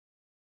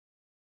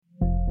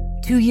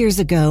2 years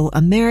ago,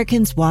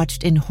 Americans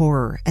watched in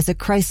horror as a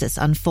crisis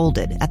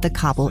unfolded at the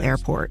Kabul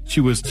airport.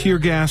 She was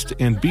tear-gassed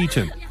and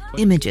beaten.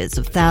 Images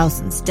of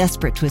thousands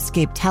desperate to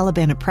escape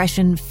Taliban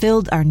oppression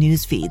filled our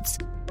news feeds.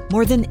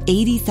 More than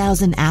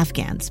 80,000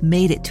 Afghans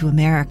made it to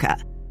America.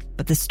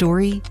 But the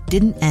story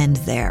didn't end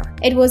there.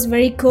 It was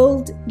very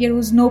cold. There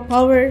was no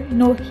power,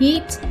 no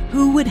heat.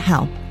 Who would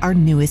help our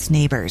newest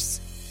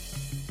neighbors?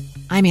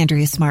 I'm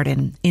Andrea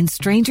Smartin. In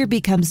Stranger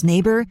Becomes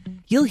Neighbor,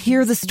 you'll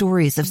hear the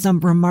stories of some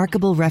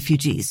remarkable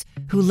refugees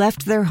who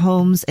left their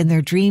homes and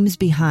their dreams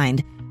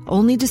behind,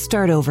 only to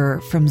start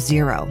over from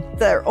zero.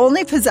 Their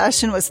only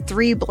possession was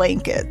 3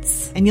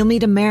 blankets. And you'll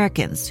meet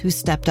Americans who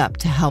stepped up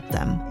to help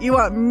them. You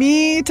want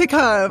me to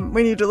come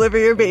when you deliver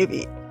your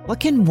baby. What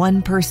can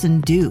one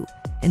person do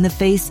in the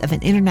face of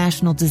an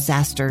international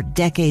disaster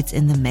decades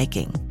in the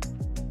making?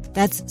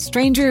 That's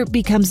Stranger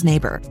Becomes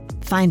Neighbor.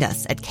 Find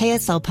us at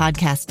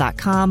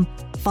kslpodcast.com.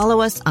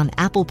 Follow us on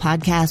Apple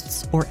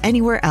Podcasts or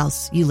anywhere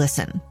else you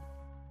listen.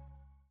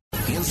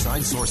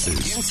 Inside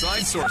Sources.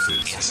 Inside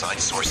Sources. Inside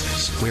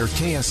Sources. Where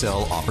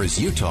KSL offers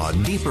Utah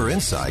deeper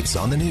insights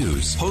on the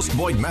news. Host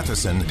Boyd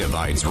Matheson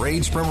divides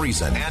rage from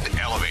reason and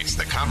elevates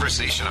the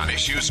conversation on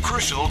issues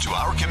crucial to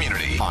our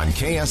community. On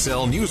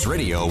KSL News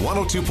Radio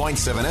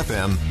 102.7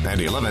 FM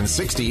and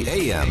 1160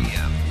 AM.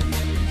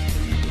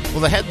 Well,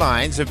 the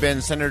headlines have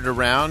been centered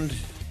around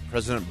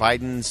President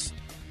Biden's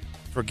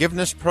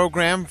forgiveness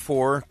program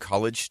for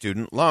college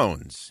student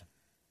loans.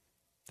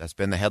 That's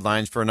been the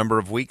headlines for a number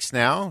of weeks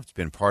now. It's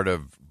been part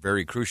of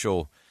very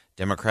crucial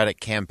Democratic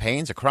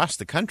campaigns across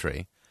the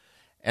country.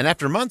 And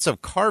after months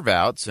of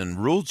carve-outs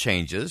and rule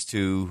changes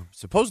to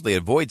supposedly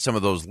avoid some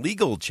of those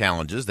legal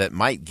challenges that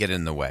might get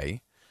in the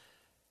way,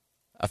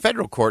 a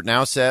federal court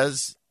now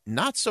says,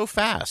 not so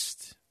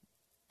fast.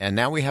 And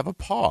now we have a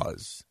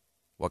pause.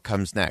 What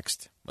comes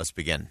next? Let's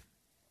begin.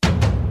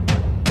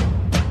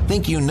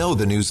 Think you know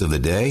the news of the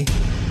day?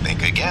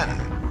 Think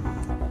again.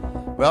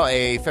 Well,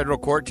 a federal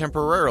court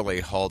temporarily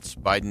halts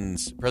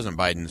President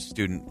Biden's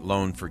student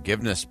loan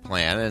forgiveness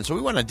plan. And so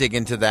we want to dig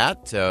into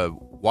that.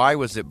 Why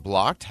was it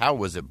blocked? How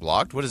was it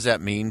blocked? What does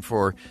that mean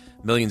for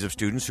millions of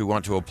students who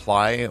want to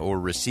apply or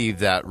receive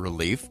that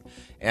relief?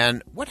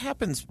 And what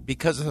happens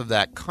because of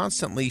that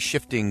constantly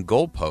shifting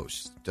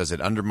goalpost? Does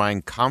it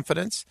undermine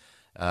confidence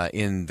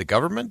in the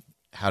government?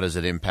 How does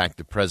it impact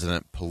the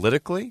president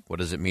politically? What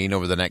does it mean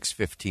over the next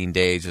 15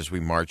 days as we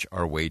march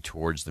our way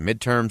towards the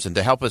midterms? And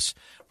to help us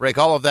break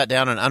all of that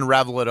down and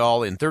unravel it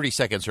all in 30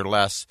 seconds or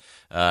less,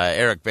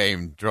 Eric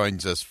Boehm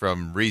joins us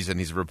from Reason.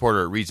 He's a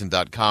reporter at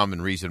Reason.com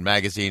and Reason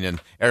Magazine. And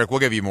Eric,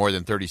 we'll give you more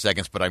than 30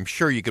 seconds, but I'm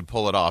sure you could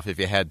pull it off if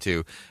you had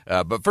to.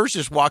 But first,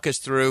 just walk us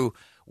through,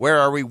 where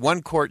are we?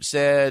 One court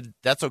said,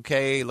 that's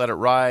okay, let it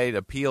ride.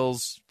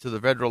 Appeals to the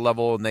federal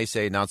level, and they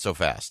say, not so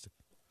fast.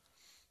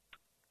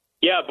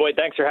 Yeah, Boyd,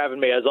 thanks for having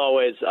me. As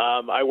always,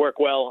 I work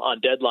well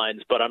on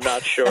deadlines, but I'm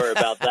not sure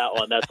about that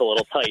one. That's a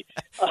little tight.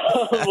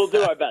 We'll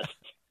do our best.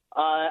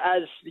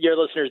 As your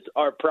listeners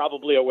are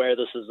probably aware,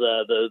 this is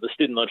the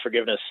student loan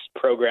forgiveness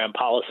program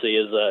policy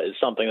is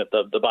something that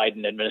the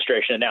Biden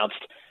administration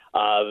announced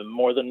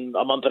more than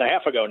a month and a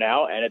half ago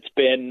now, and it's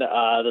been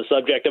the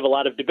subject of a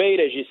lot of debate,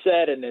 as you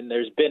said, and then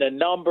there's been a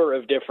number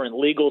of different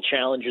legal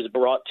challenges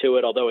brought to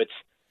it, although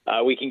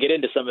we can get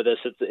into some of this.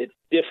 It's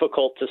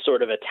difficult to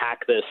sort of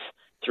attack this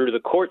through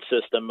the court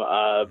system.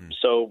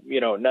 So,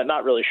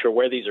 not really sure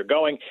where these are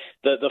going.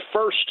 The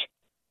first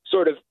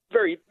sort of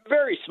very,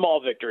 very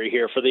small victory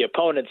here for the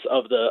opponents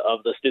of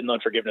the student loan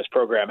forgiveness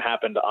program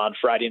happened on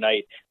Friday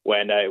night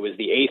when it was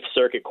the Eighth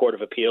Circuit Court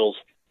of Appeals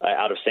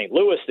out of St.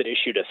 Louis that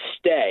issued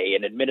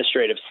an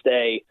administrative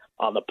stay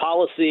on the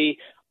policy.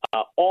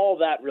 All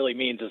that really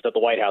means is that the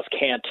White House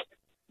can't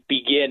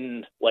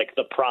begin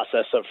the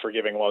process of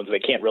forgiving loans. They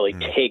can't really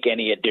take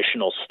any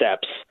additional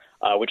steps,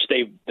 which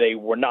they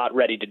were not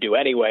ready to do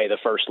anyway. The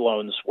first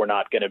loans were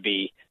not going to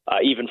be,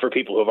 even for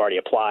people who have already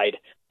applied,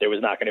 there was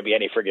not going to be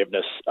any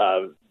forgiveness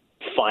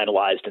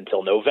finalized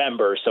until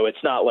November. So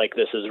it's not like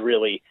this is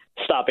really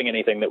stopping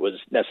anything that was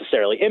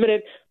necessarily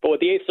imminent. But what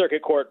the Eighth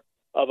Circuit Court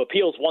of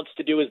Appeals wants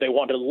to do is they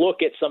want to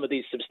look at some of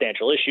these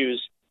substantial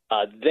issues.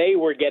 They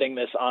were getting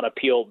this on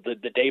appeal the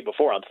day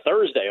before, on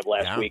Thursday of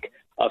last week.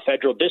 A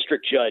federal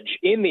district judge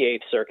in the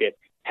Eighth Circuit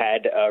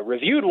had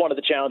reviewed one of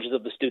the challenges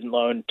of the student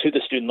loan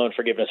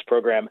forgiveness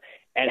program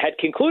and had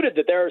concluded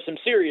that there are some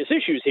serious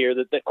issues here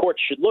that the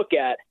courts should look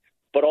at,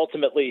 but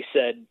ultimately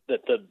said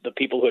that the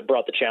people who had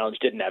brought the challenge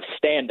didn't have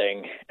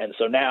standing. And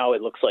so now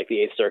it looks like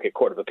the Eighth Circuit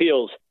Court of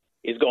Appeals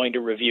is going to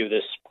review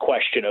this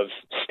question of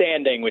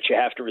standing, which you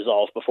have to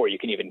resolve before you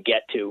can even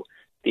get to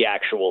the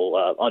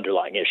actual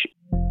underlying issue.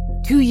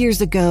 2 years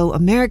ago,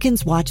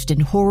 Americans watched in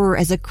horror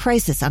as a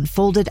crisis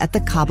unfolded at the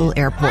Kabul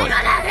airport.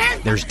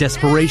 There's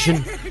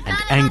desperation and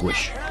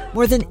anguish.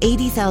 More than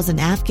 80,000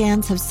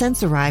 Afghans have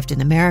since arrived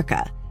in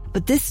America,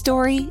 but this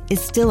story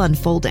is still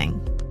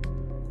unfolding.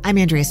 I'm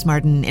Andrea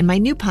Smartin. In my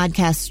new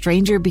podcast,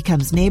 Stranger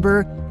Becomes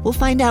Neighbor, we'll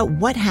find out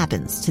what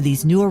happens to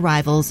these new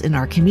arrivals in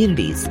our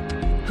communities.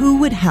 Who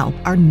would help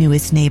our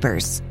newest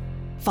neighbors?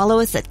 Follow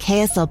us at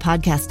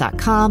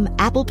kslpodcast.com,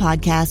 Apple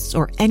Podcasts,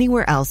 or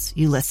anywhere else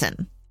you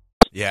listen.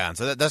 Yeah, and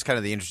so that's kind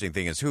of the interesting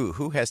thing is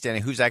who has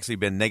standing, who's actually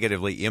been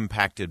negatively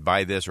impacted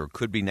by this or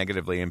could be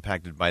negatively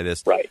impacted by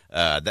this. Right.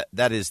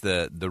 That is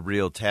the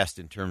real test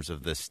in terms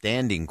of the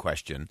standing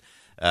question.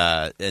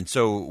 And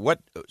so what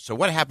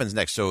happens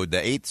next? So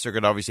the Eighth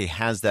Circuit obviously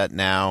has that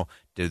now.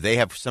 Do they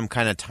have some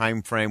kind of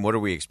time frame? What are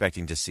we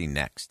expecting to see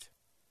next?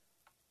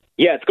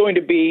 Yeah, it's going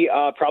to be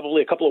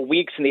probably a couple of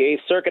weeks in the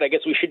Eighth Circuit. I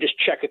guess we should just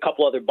check a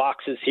couple other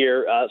boxes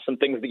here. Some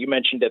things that you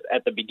mentioned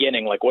at the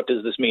beginning, like what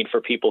does this mean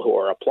for people who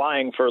are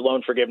applying for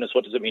loan forgiveness?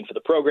 What does it mean for the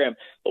program?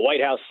 The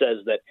White House says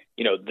that,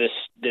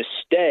 this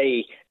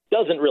stay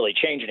doesn't really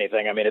change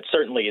anything. I mean, it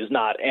certainly is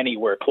not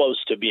anywhere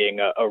close to being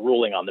a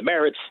ruling on the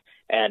merits.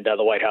 And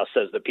the White House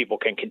says that people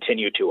can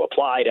continue to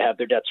apply to have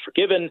their debts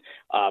forgiven,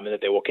 and that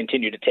they will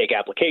continue to take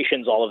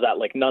applications, all of that.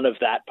 Like none of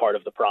that part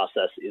of the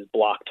process is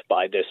blocked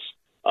by this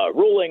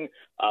ruling.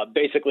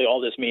 Basically, all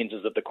this means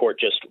is that the court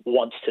just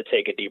wants to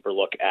take a deeper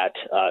look at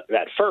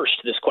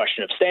this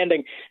question of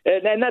standing.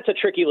 And that's a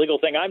tricky legal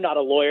thing. I'm not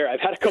a lawyer. I've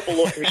had a couple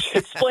lawyers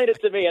explain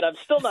it to me, and I'm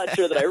still not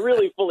sure that I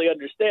really fully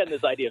understand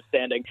this idea of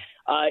standing.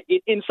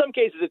 In some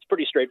cases, it's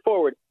pretty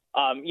straightforward.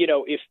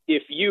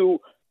 If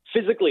you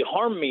physically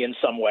harm me in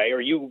some way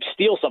or you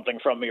steal something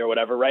from me or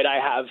whatever, right? I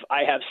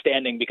have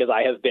standing because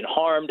I have been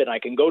harmed, and I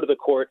can go to the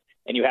court,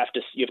 and you have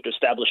to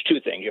establish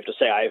two things. You have to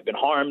say I have been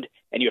harmed,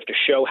 and you have to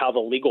show how the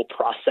legal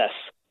process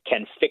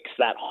can fix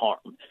that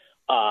harm.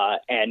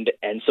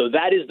 And so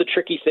that is the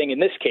tricky thing in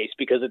this case,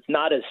 because it's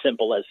not as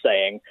simple as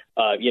saying,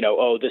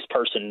 this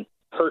person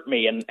hurt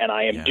me and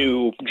I am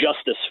due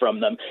justice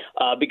from them,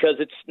 because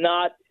it's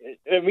not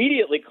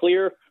immediately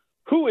clear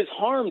who is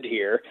harmed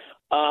here.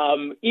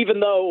 Even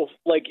though,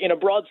 like, in a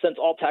broad sense,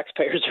 all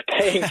taxpayers are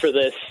paying for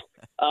this,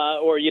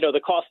 or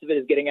the cost of it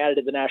is getting added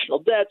to the national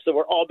debt, so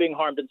we're all being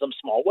harmed in some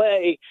small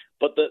way.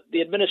 But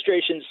the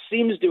administration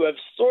seems to have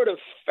sort of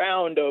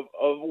found a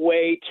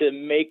way to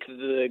make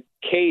the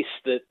case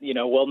that,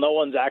 no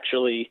one's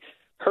actually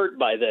hurt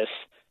by this.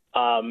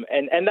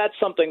 And that's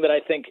something that I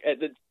think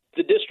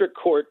the district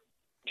court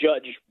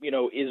judge,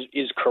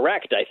 is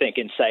correct, I think,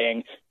 in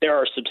saying there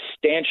are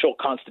substantial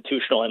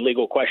constitutional and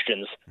legal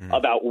questions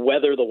about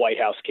whether the White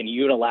House can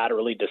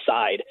unilaterally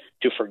decide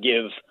to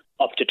forgive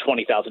up to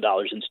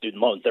 $20,000 in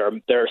student loans. There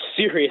are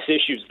serious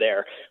issues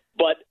there,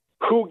 but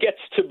who gets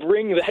to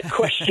bring that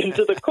question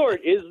to the court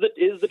is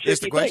the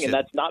tricky thing, and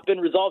that's not been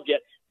resolved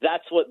yet.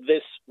 That's what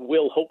this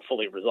will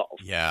hopefully resolve.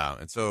 Yeah,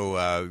 and so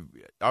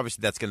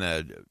obviously that's going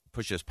to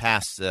push us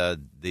past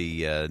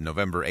the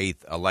November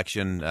 8th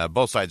election.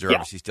 Both sides are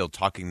obviously still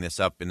talking this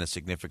up in a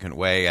significant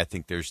way. I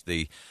think there's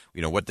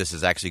what this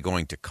is actually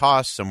going to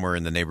cost, somewhere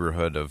in the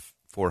neighborhood of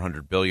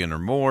 $400 billion or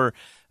more.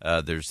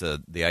 There's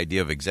the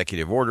idea of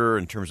executive order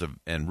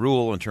and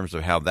rule in terms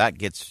of how that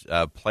gets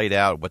played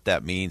out, what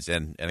that means,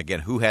 and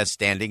again, who has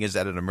standing? Is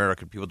that an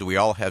American people? Do we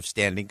all have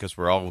standing? Because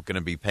we're all going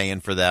to be paying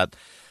for that.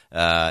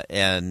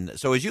 And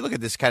so as you look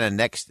at this kind of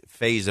next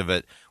phase of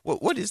it,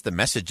 what is the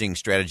messaging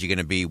strategy going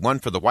to be? One,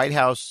 for the White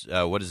House,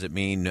 what does it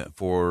mean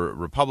for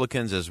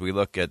Republicans as we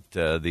look at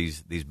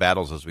these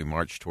battles as we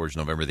march towards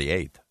November the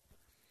 8th?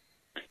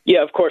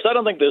 Yeah, of course. I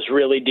don't think this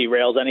really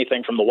derails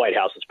anything from the White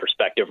House's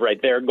perspective,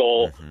 right? Their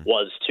goal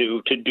was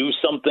to do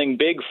something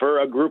big for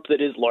a group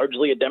that is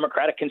largely a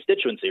Democratic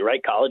constituency,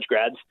 right? College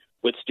grads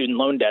with student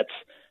loan debts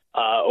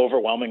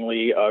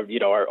overwhelmingly are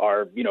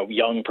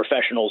young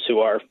professionals who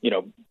are,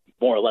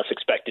 more or less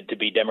expected to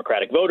be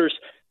Democratic voters.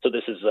 So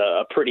this is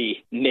a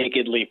pretty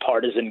nakedly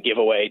partisan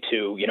giveaway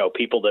to,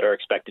 people that are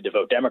expected to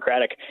vote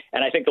Democratic.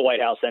 And I think the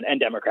White House and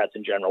Democrats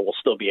in general will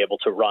still be able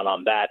to run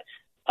on that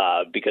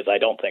because I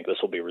don't think this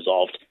will be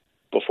resolved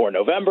before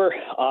November.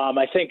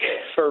 I think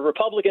for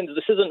Republicans,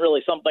 this isn't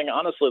really something,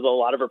 honestly, that a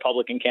lot of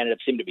Republican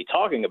candidates seem to be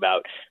talking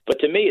about. But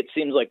to me, it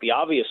seems like the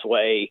obvious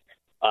way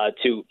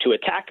to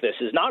attack this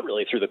is not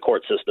really through the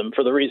court system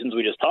for the reasons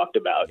we just talked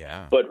about.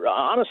 Yeah. But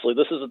honestly,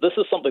 this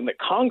is something that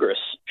Congress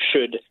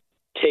should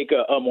take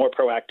a more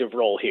proactive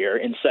role here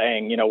in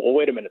saying, well,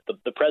 wait a minute,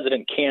 the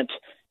president can't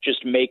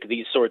just make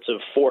these sorts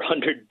of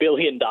 $400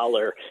 billion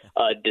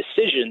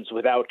decisions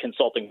without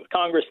consulting with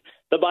Congress.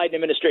 The Biden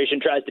administration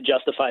tries to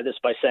justify this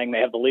by saying they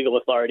have the legal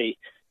authority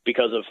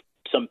because of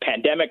some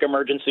pandemic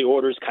emergency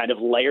orders kind of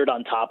layered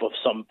on top of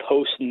some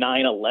post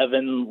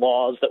 9/11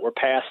 laws that were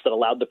passed that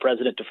allowed the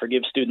president to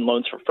forgive student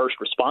loans for first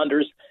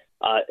responders.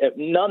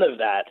 None of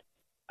that,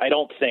 I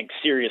don't think,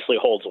 seriously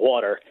holds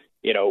water.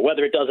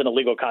 Whether it does in a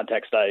legal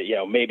context,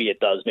 maybe it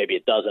does, maybe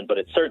it doesn't, but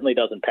it certainly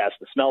doesn't pass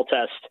the smell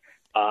test.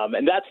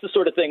 And that's the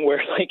sort of thing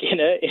where, like,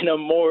 in a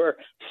more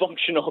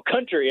functional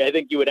country, I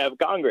think you would have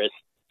Congress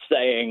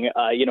saying,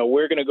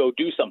 we're going to go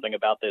do something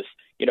about this,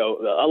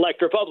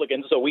 elect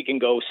Republicans so we can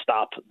go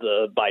stop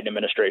the Biden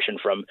administration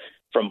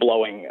from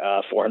blowing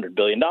 $400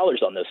 billion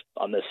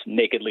on this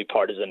nakedly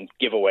partisan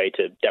giveaway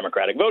to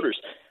Democratic voters.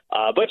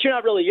 But you're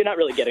not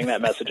really getting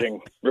that messaging.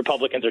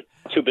 Republicans are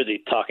too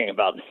busy talking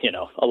about,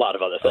 a lot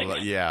of other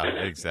things. Yeah,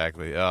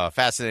 exactly.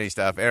 Fascinating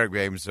stuff. Eric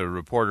Bames, a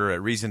reporter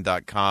at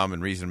Reason.com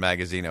and Reason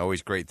Magazine.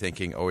 Always great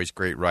thinking, always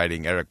great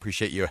writing. Eric,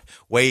 appreciate you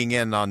weighing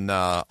in on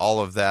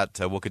all of that.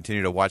 We'll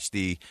continue to watch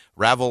the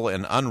ravel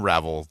and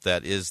unravel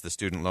that is the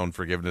student loan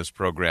forgiveness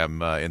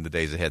program in the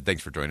days ahead.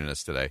 Thanks for joining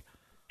us today.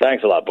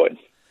 Thanks a lot, Boyd.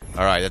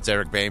 All right, that's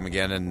Eric Baim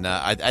again, and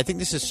I think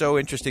this is so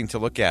interesting to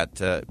look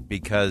at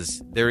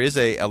because there is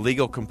a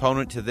legal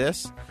component to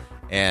this,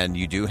 and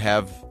you do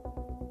have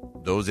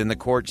those in the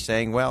court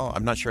saying, well,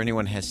 I'm not sure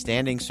anyone has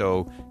standing,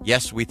 so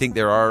yes, we think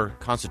there are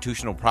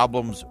constitutional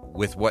problems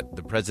with what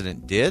the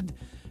president did.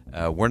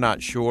 We're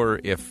not sure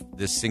if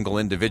this single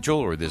individual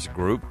or this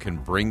group can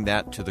bring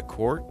that to the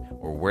court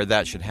or where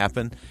that should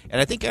happen.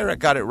 And I think Eric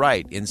got it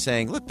right in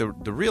saying, look,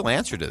 the real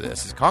answer to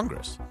this is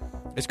Congress.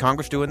 Is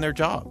Congress doing their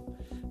job?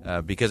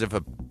 Because if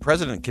a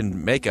president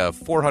can make a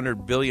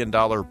 $400 billion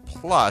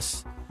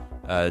plus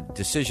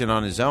decision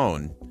on his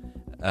own,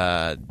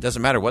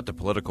 doesn't matter what the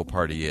political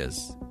party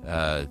is,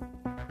 the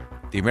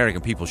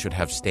American people should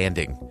have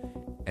standing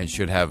and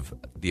should have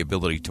the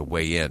ability to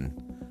weigh in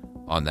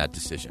on that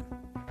decision.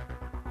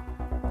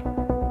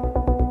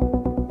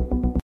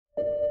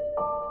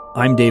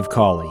 I'm Dave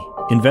Cawley,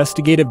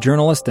 investigative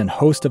journalist and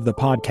host of the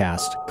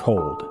podcast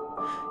Cold.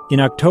 In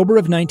October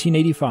of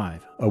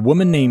 1985, a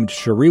woman named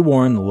Cherie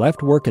Warren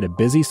left work at a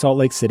busy Salt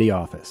Lake City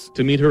office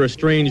to meet her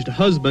estranged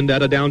husband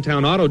at a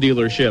downtown auto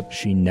dealership.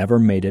 She never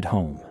made it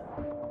home.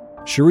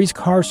 Cherie's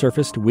car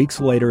surfaced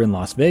weeks later in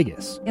Las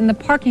Vegas. In the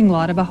parking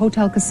lot of a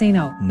hotel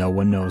casino. No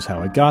one knows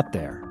how it got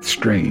there.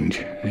 Strange.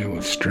 It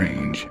was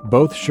strange.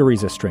 Both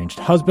Cherie's estranged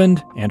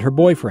husband and her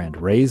boyfriend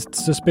raised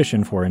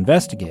suspicion for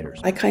investigators.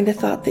 I kind of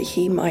thought that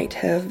he might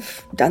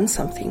have done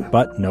something.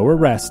 But no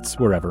arrests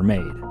were ever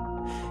made.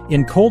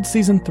 In Cold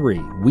Season 3,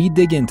 we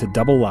dig into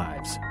double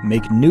lives,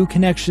 make new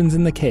connections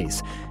in the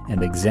case,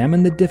 and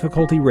examine the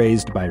difficulty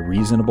raised by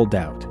reasonable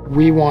doubt.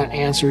 We want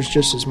answers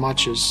just as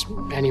much as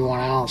anyone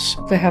else.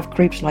 They have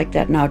creeps like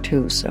that now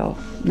too, so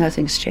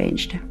nothing's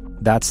changed.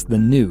 That's the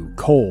new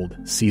Cold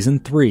Season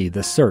 3,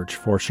 The Search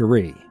for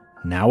Cherie,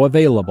 now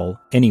available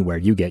anywhere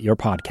you get your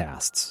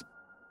podcasts.